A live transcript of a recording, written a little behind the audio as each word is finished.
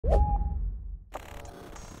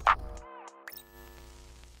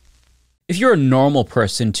If you're a normal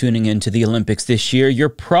person tuning into the Olympics this year, you're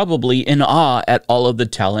probably in awe at all of the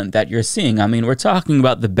talent that you're seeing. I mean, we're talking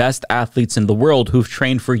about the best athletes in the world who've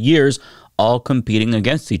trained for years, all competing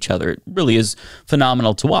against each other. It really is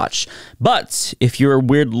phenomenal to watch. But if you're a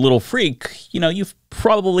weird little freak, you've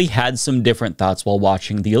probably had some different thoughts while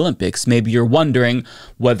watching the Olympics. Maybe you're wondering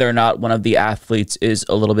whether or not one of the athletes is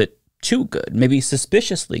a little bit too good, maybe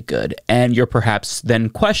suspiciously good, and you're perhaps then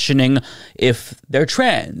questioning if they're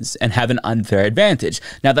trans and have an unfair advantage.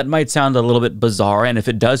 Now, that might sound a little bit bizarre, and if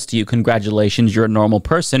it does to you, congratulations, you're a normal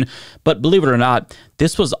person. But believe it or not,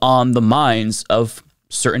 this was on the minds of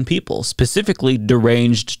certain people, specifically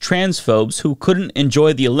deranged transphobes who couldn't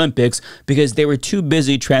enjoy the Olympics because they were too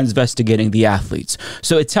busy transvestigating the athletes.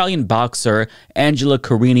 So Italian boxer Angela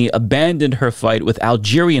Carini abandoned her fight with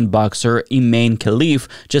Algerian boxer Imane Khelif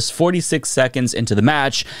just 46 seconds into the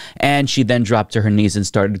match, and she then dropped to her knees and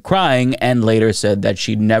started crying, and later said that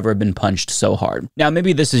she'd never been punched so hard. Now,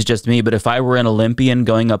 maybe this is just me, but if I were an Olympian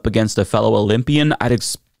going up against a fellow Olympian, I'd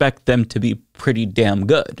expect them to be pretty damn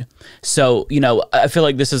good. So, I feel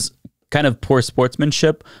like this is kind of poor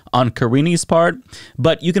sportsmanship on Carini's part,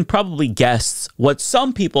 but you can probably guess what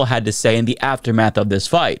some people had to say in the aftermath of this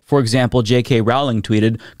fight. For example, J.K. Rowling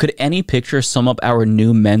tweeted, "Could any picture sum up our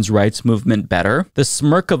new men's rights movement better? The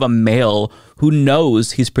smirk of a male who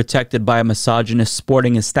knows he's protected by a misogynist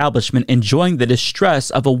sporting establishment enjoying the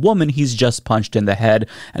distress of a woman he's just punched in the head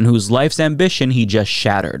and whose life's ambition he just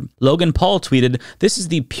shattered." Logan Paul tweeted, "This is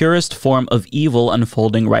the purest form of evil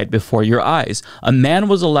unfolding right before your eyes. A man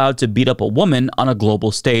was allowed to beat up a woman on a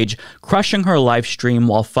global stage, crushing her live stream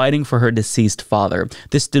while fighting for her deceased father.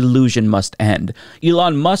 This delusion must end."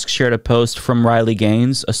 Elon Musk shared a post from Riley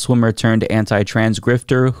Gaines, a swimmer turned anti-trans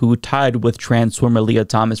grifter who tied with trans swimmer Leah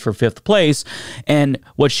Thomas for 5th place. And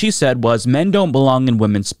what she said was, "Men don't belong in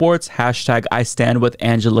women's sports. Hashtag I stand with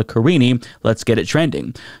Angela Carini. Let's get it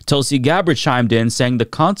trending." Tulsi Gabbard chimed in saying the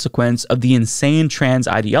consequence of the insane trans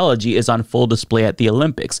ideology is on full display at the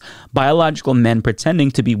Olympics. Biological men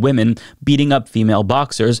pretending to be women beating up female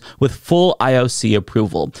boxers with full IOC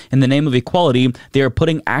approval. In the name of equality, they are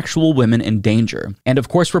putting actual women in danger. And of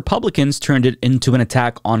course, Republicans turned it into an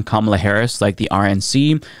attack on Kamala Harris, like the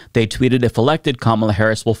RNC. They tweeted, "If elected, Kamala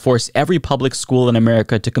Harris will force every public school in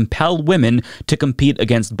America to compel women to compete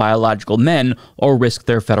against biological men or risk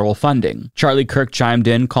their federal funding." Charlie Kirk chimed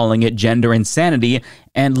in, calling it gender insanity,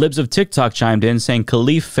 and Libs of TikTok chimed in saying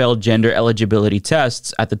Khelif failed gender eligibility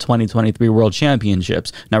tests at the 2023 World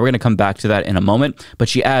Championships. Now, we're going to come back to that in a moment, but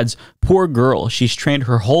she adds, "Poor girl, she's trained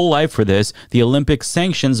her whole life for this. The Olympics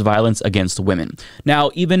sanctions violence against women."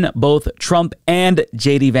 Now, even both Trump and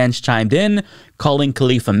JD Vance chimed in, calling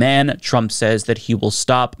Khelif a man. Trump says that he will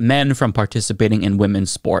stop men from participating in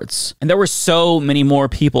women's sports. And there were so many more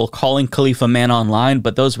people calling Khelif a man online,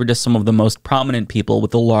 but those were just some of the most prominent people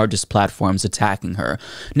with the largest platforms attacking her.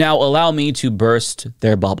 Now, allow me to burst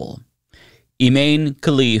their bubble. Imane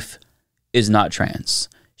Khelif is not trans.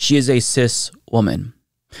 She is a cis woman.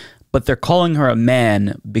 But they're calling her a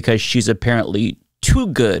man because she's apparently too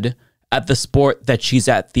good at the sport that she's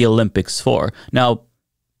at the Olympics for. Now,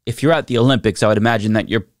 if you're at the Olympics, I would imagine that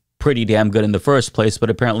you're pretty damn good in the first place, but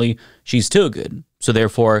apparently she's too good. So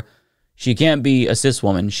therefore, she can't be a cis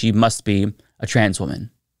woman. She must be a trans woman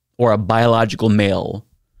or a biological male,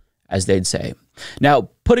 as they'd say. Now,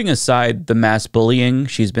 putting aside the mass bullying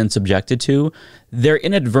she's been subjected to, they're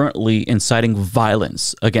inadvertently inciting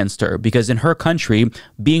violence against her because in her country,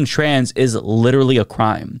 being trans is literally a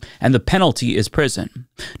crime, and the penalty is prison.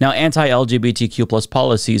 Now, anti-LGBTQ plus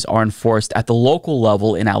policies are enforced at the local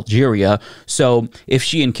level in Algeria, so if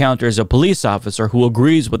she encounters a police officer who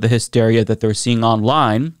agrees with the hysteria that they're seeing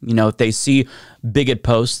online, if they see bigot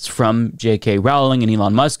posts from J.K. Rowling and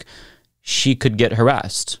Elon Musk, she could get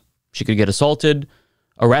harassed. She could get assaulted,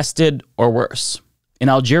 arrested, or worse. In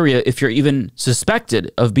Algeria, if you're even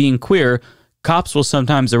suspected of being queer, cops will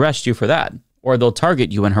sometimes arrest you for that, or they'll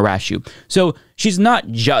target you and harass you. So she's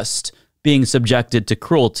not just being subjected to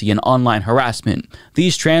cruelty and online harassment.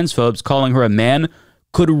 These transphobes calling her a man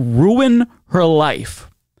could ruin her life.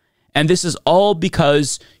 And this is all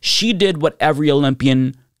because she did what every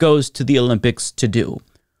Olympian goes to the Olympics to do: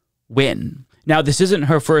 win. Now, this isn't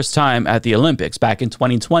her first time at the Olympics. Back in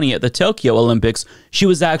 2020 at the Tokyo Olympics, she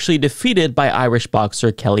was actually defeated by Irish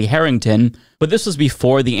boxer Kelly Harrington. But this was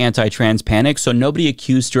before the anti-trans panic, so nobody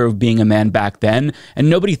accused her of being a man back then, and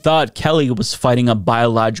nobody thought Kelly was fighting a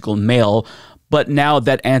biological male. But now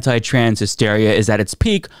that anti-trans hysteria is at its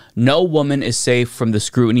peak, no woman is safe from the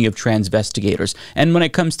scrutiny of transvestigators. And when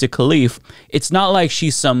it comes to Khelif, it's not like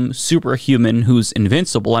she's some superhuman who's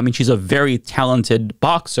invincible. I mean, she's a very talented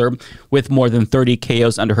boxer with more than 30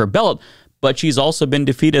 KOs under her belt, but she's also been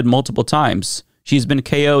defeated multiple times. She's been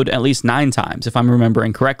KO'd at least 9 times, if I'm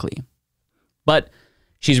remembering correctly. But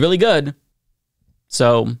she's really good,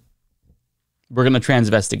 so we're going to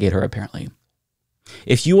transvestigate her, apparently.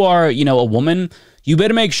 If you are, a woman, you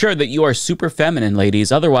better make sure that you are super feminine,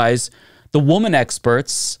 ladies. Otherwise, the woman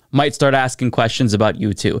experts might start asking questions about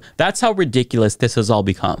you too. That's how ridiculous this has all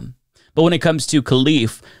become. But when it comes to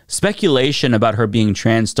Khelif, speculation about her being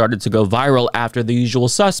trans started to go viral after the usual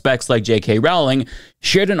suspects like J.K. Rowling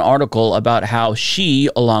shared an article about how she,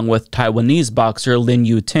 along with Taiwanese boxer Lin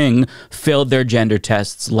Yu-Ting, failed their gender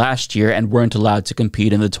tests last year and weren't allowed to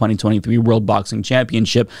compete in the 2023 World Boxing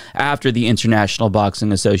Championship after the International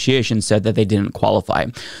Boxing Association said that they didn't qualify.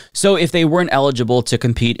 So if they weren't eligible to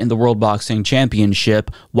compete in the World Boxing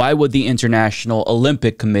Championship, why would the International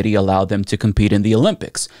Olympic Committee allow them to compete in the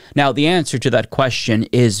Olympics? Now, the answer to that question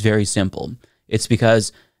is very simple. It's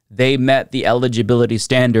because they met the eligibility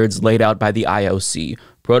standards laid out by the IOC.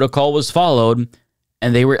 Protocol was followed,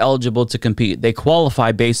 and they were eligible to compete. They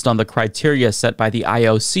qualify based on the criteria set by the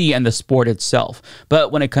IOC and the sport itself.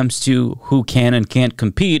 But when it comes to who can and can't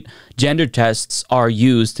compete, gender tests are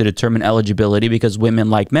used to determine eligibility because women,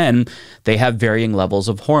 like men, they have varying levels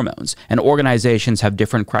of hormones. And organizations have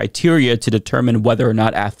different criteria to determine whether or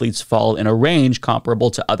not athletes fall in a range comparable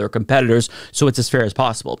to other competitors, so it's as fair as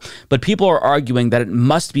possible. But people are arguing that it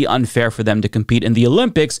must be unfair for them to compete in the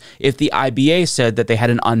Olympics if the IBA said that they had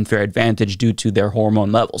an unfair advantage due to their hormone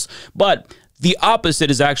levels. But the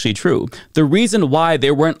opposite is actually true. The reason why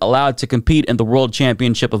they weren't allowed to compete in the World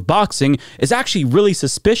Championship of Boxing is actually really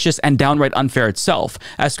suspicious and downright unfair itself.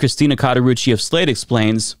 As Christina Cauterucci of Slate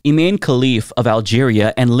explains, Imane Khelif of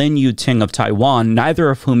Algeria and Lin Yu-Ting of Taiwan,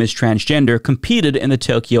 neither of whom is transgender, competed in the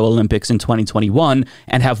Tokyo Olympics in 2021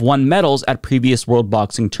 and have won medals at previous World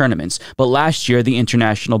Boxing tournaments. But last year, the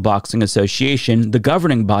International Boxing Association, the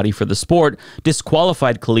governing body for the sport,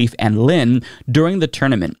 disqualified Khelif and Lin during the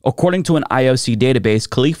tournament. According to an IOC database,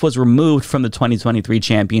 Khelif was removed from the 2023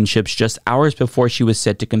 championships just hours before she was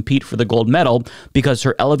set to compete for the gold medal because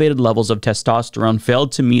her elevated levels of testosterone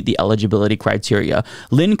failed to meet the eligibility criteria.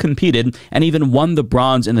 Lin competed and even won the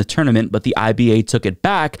bronze in the tournament, but the IBA took it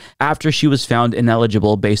back after she was found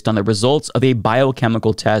ineligible based on the results of a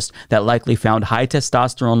biochemical test that likely found high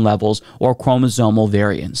testosterone levels or chromosomal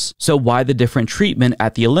variants. So why the different treatment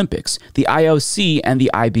at the Olympics? The IOC and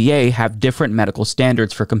the IBA have different medical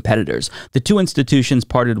standards for competitors. The two institutions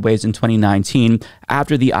parted ways in 2019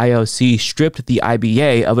 after the IOC stripped the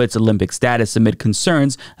IBA of its Olympic status amid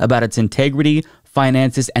concerns about its integrity,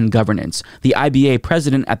 finances, and governance. The IBA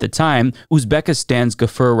president at the time, Uzbekistan's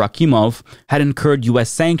Gafur Rakimov, had incurred U.S.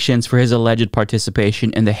 sanctions for his alleged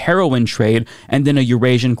participation in the heroin trade and in a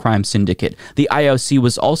Eurasian crime syndicate. The IOC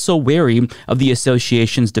was also wary of the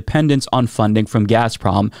association's dependence on funding from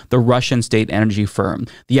Gazprom, the Russian state energy firm.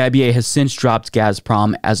 The IBA has since dropped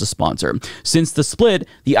Gazprom as a sponsor. Since the split,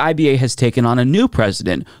 the IBA has taken on a new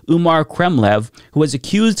president, Umar Kremlev, who has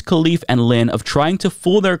accused Khelif and Lin of trying to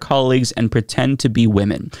fool their colleagues and pretend to be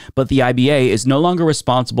women. But the IBA is no longer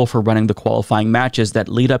responsible for running the qualifying matches that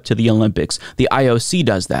lead up to the Olympics. The IOC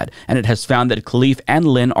does that, and it has found that Khelif and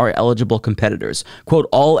Lin are eligible competitors. Quote,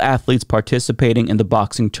 all athletes participating in the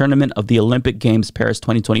boxing tournament of the Olympic Games Paris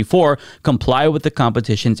 2024 comply with the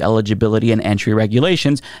competition's eligibility and entry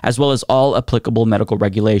regulations, as well as all applicable medical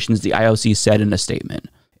regulations, the IOC said in a statement.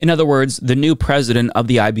 In other words, the new president of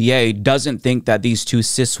the IBA doesn't think that these two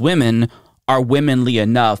cis women are womanly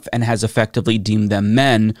enough and has effectively deemed them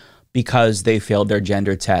men because they failed their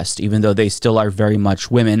gender test, even though they still are very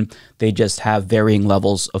much women. They just have varying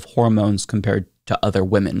levels of hormones compared to other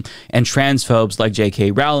women. And transphobes like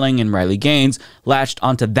J.K. Rowling and Riley Gaines latched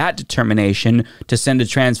onto that determination to send a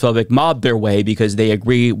transphobic mob their way because they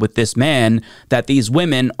agree with this man that these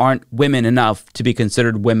women aren't women enough to be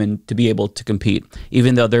considered women to be able to compete,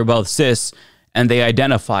 even though they're both cis and they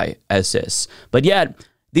identify as cis. But yet,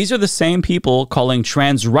 these are the same people calling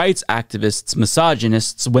trans rights activists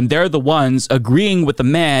misogynists when they're the ones agreeing with the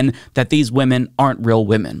man that these women aren't real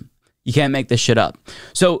women. You can't make this shit up.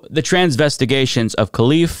 So the transvestigations of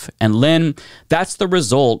Khelif and Lin, that's the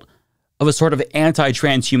result of a sort of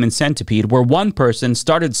anti-transhuman centipede where one person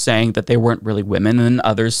started saying that they weren't really women and then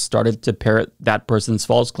others started to parrot that person's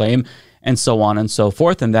false claim and so on and so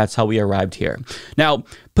forth. And that's how we arrived here. Now,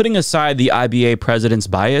 putting aside the IBA president's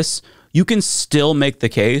bias, you can still make the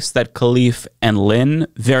case that Khelif and Lin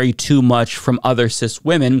vary too much from other cis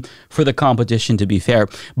women for the competition to be fair.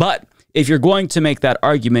 But if you're going to make that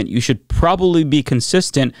argument, you should probably be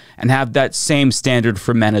consistent and have that same standard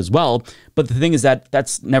for men as well. But the thing is that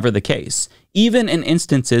that's never the case. Even in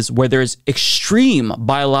instances where there's extreme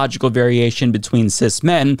biological variation between cis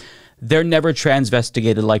men, they're never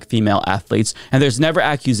transvestigated like female athletes, and there's never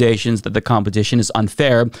accusations that the competition is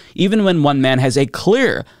unfair, even when one man has a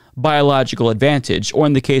clear biological advantage, or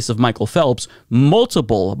in the case of Michael Phelps,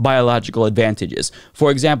 multiple biological advantages.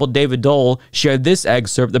 For example, David Dole shared this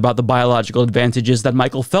excerpt about the biological advantages that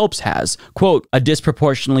Michael Phelps has. Quote, a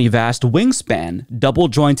disproportionately vast wingspan,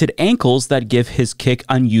 double-jointed ankles that give his kick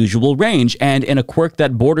unusual range, and in a quirk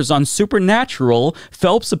that borders on supernatural,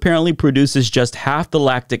 Phelps apparently produces just half the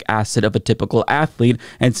lactic acid of a typical athlete,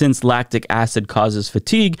 and since lactic acid causes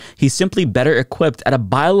fatigue, he's simply better equipped at a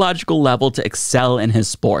biological level to excel in his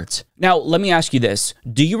sport. Now, let me ask you this.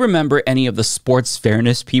 Do you remember any of the sports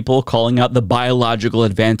fairness people calling out the biological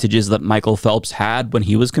advantages that Michael Phelps had when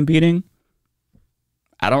he was competing?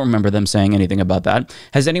 I don't remember them saying anything about that.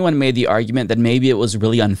 Has anyone made the argument that maybe it was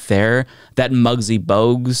really unfair that Muggsy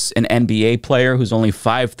Bogues, an NBA player who's only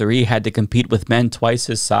 5'3", had to compete with men twice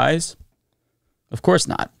his size? Of course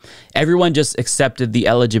not. Everyone just accepted the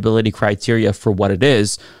eligibility criteria for what it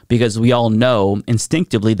is, because we all know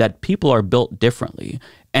instinctively that people are built differently.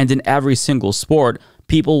 And in every single sport,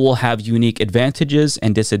 people will have unique advantages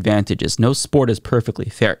and disadvantages. No sport is perfectly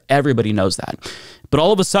fair. Everybody knows that. But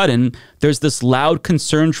all of a sudden, there's this loud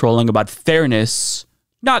concern trolling about fairness,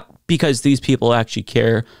 not because these people actually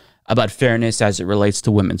care about fairness as it relates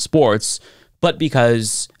to women's sports, but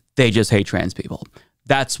because they just hate trans people.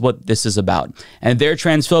 That's what this is about. And their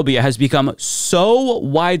transphobia has become so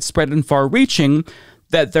widespread and far-reaching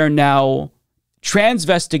that they're now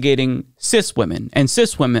transvestigating cis women, and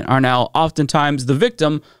cis women are now oftentimes the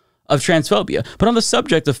victim of transphobia. But on the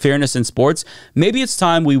subject of fairness in sports, maybe it's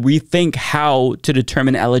time we rethink how to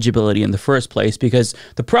determine eligibility in the first place, because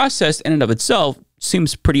the process in and of itself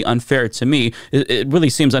seems pretty unfair to me. It really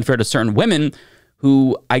seems unfair to certain women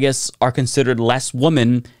who, I guess, are considered less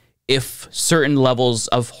women if certain levels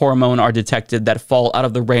of hormone are detected that fall out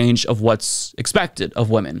of the range of what's expected of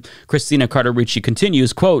women. Christina Carter-Ricci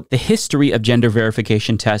continues, quote, the history of gender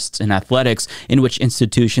verification tests in athletics, in which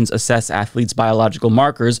institutions assess athletes' biological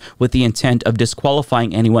markers with the intent of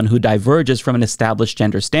disqualifying anyone who diverges from an established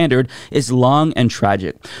gender standard, is long and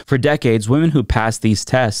tragic. For decades, women who passed these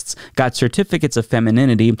tests got certificates of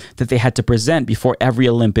femininity that they had to present before every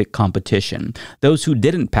Olympic competition. Those who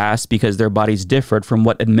didn't pass because their bodies differed from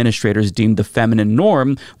what administrators deemed the feminine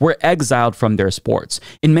norm were exiled from their sports.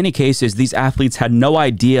 In many cases, these athletes had no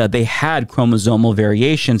idea they had chromosomal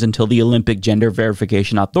variations until the Olympic gender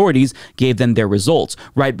verification authorities gave them their results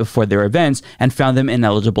right before their events and found them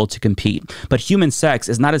ineligible to compete. But human sex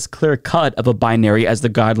is not as clear-cut of a binary as the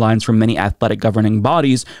guidelines from many athletic governing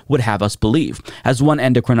bodies would have us believe. As one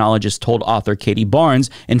endocrinologist told author Katie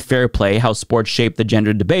Barnes in Fair Play: How Sports Shape the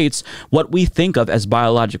Gender Debates, what we think of as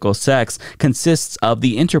biological sex consists of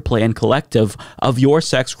the interplay and collective of your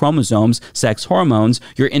sex chromosomes, sex hormones,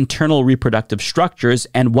 your internal reproductive structures,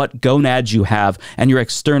 and what gonads you have, and your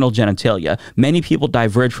external genitalia. Many people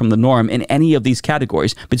diverge from the norm in any of these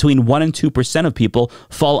categories. Between 1% and 2% of people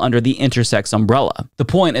fall under the intersex umbrella. The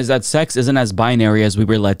point is that sex isn't as binary as we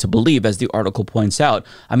were led to believe, as the article points out.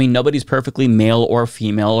 I mean, nobody's perfectly male or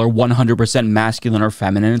female or 100% masculine or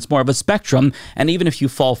feminine. It's more of a spectrum, and even if you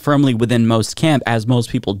fall firmly within most camp, as most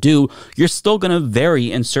people do, you're still going to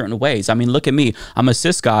vary in certain ways. I mean, look at me. I'm a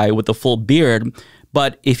cis guy with a full beard,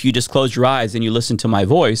 but if you just close your eyes and you listen to my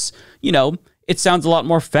voice, you know, it sounds a lot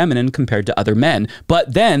more feminine compared to other men.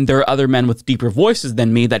 But then there are other men with deeper voices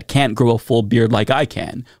than me that can't grow a full beard like I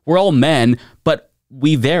can. We're all men, but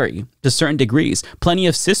we vary to certain degrees. Plenty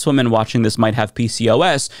of cis women watching this might have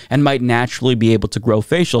PCOS and might naturally be able to grow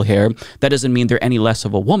facial hair. That doesn't mean they're any less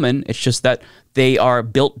of a woman. It's just that they are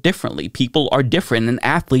built differently. People are different, and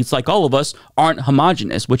athletes, like all of us, aren't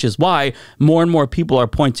homogenous, which is why more and more people are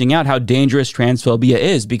pointing out how dangerous transphobia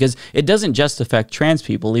is, because it doesn't just affect trans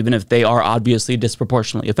people, even if they are obviously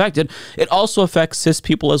disproportionately affected. It also affects cis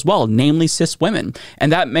people as well, namely cis women.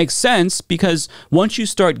 And that makes sense because once you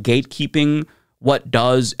start gatekeeping what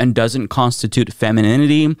does and doesn't constitute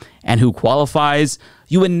femininity and who qualifies,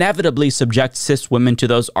 you inevitably subject cis women to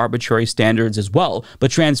those arbitrary standards as well.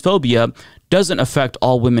 But transphobia doesn't affect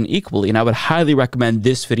all women equally, and I would highly recommend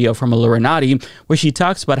this video from Olurinatti, where she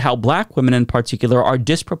talks about how black women in particular are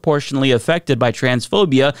disproportionately affected by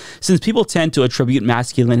transphobia, since people tend to attribute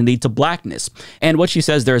masculinity to blackness. And what she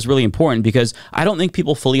says there is really important, because I don't think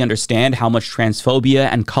people fully understand how much transphobia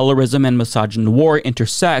and colorism and misogynoir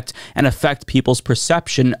intersect and affect people's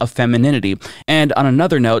perception of femininity. And on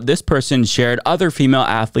another note, this person shared other female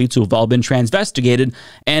female athletes who've all been transvestigated,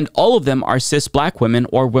 and all of them are cis black women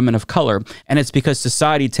or women of color. And it's because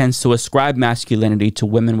society tends to ascribe masculinity to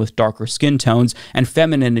women with darker skin tones and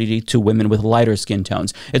femininity to women with lighter skin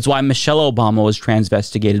tones. It's why Michelle Obama was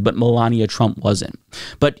transvestigated, but Melania Trump wasn't.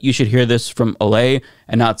 But you should hear this from Olay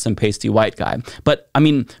and not some pasty white guy. But I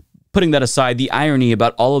mean, putting that aside, the irony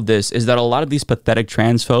about all of this is that a lot of these pathetic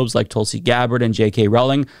transphobes like Tulsi Gabbard and J.K.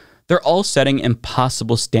 Rowling, they're all setting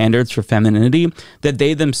impossible standards for femininity that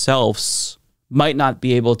they themselves might not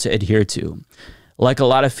be able to adhere to. Like a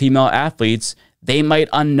lot of female athletes, they might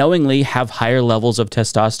unknowingly have higher levels of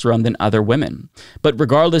testosterone than other women. But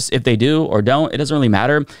regardless if they do or don't, it doesn't really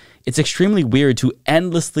matter. It's extremely weird to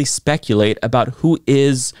endlessly speculate about who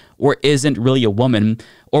is or isn't really a woman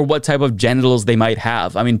or what type of genitals they might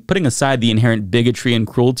have. I mean, putting aside the inherent bigotry and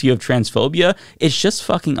cruelty of transphobia, it's just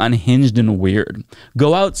fucking unhinged and weird.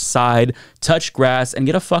 Go outside, touch grass, and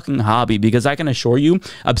get a fucking hobby, because I can assure you,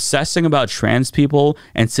 obsessing about trans people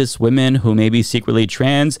and cis women who may be secretly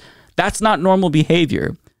trans, that's not normal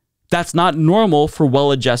behavior. That's not normal for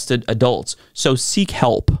well-adjusted adults. So seek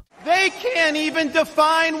help. They can't even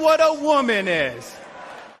define what a woman is.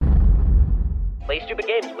 Play stupid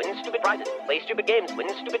games, win stupid prizes. Play stupid games, win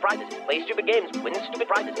stupid prizes. Play stupid games, win stupid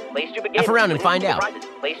prizes. Play stupid games. F around and find out.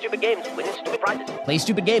 Play stupid games, win stupid prizes. Play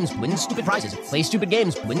stupid games, win stupid prizes. Play stupid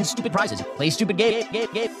games, win stupid prizes. Play stupid game.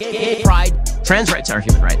 Pride. Trans rights are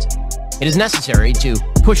human rights. It is necessary to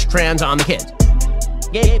push trans on the kids.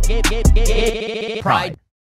 Pride.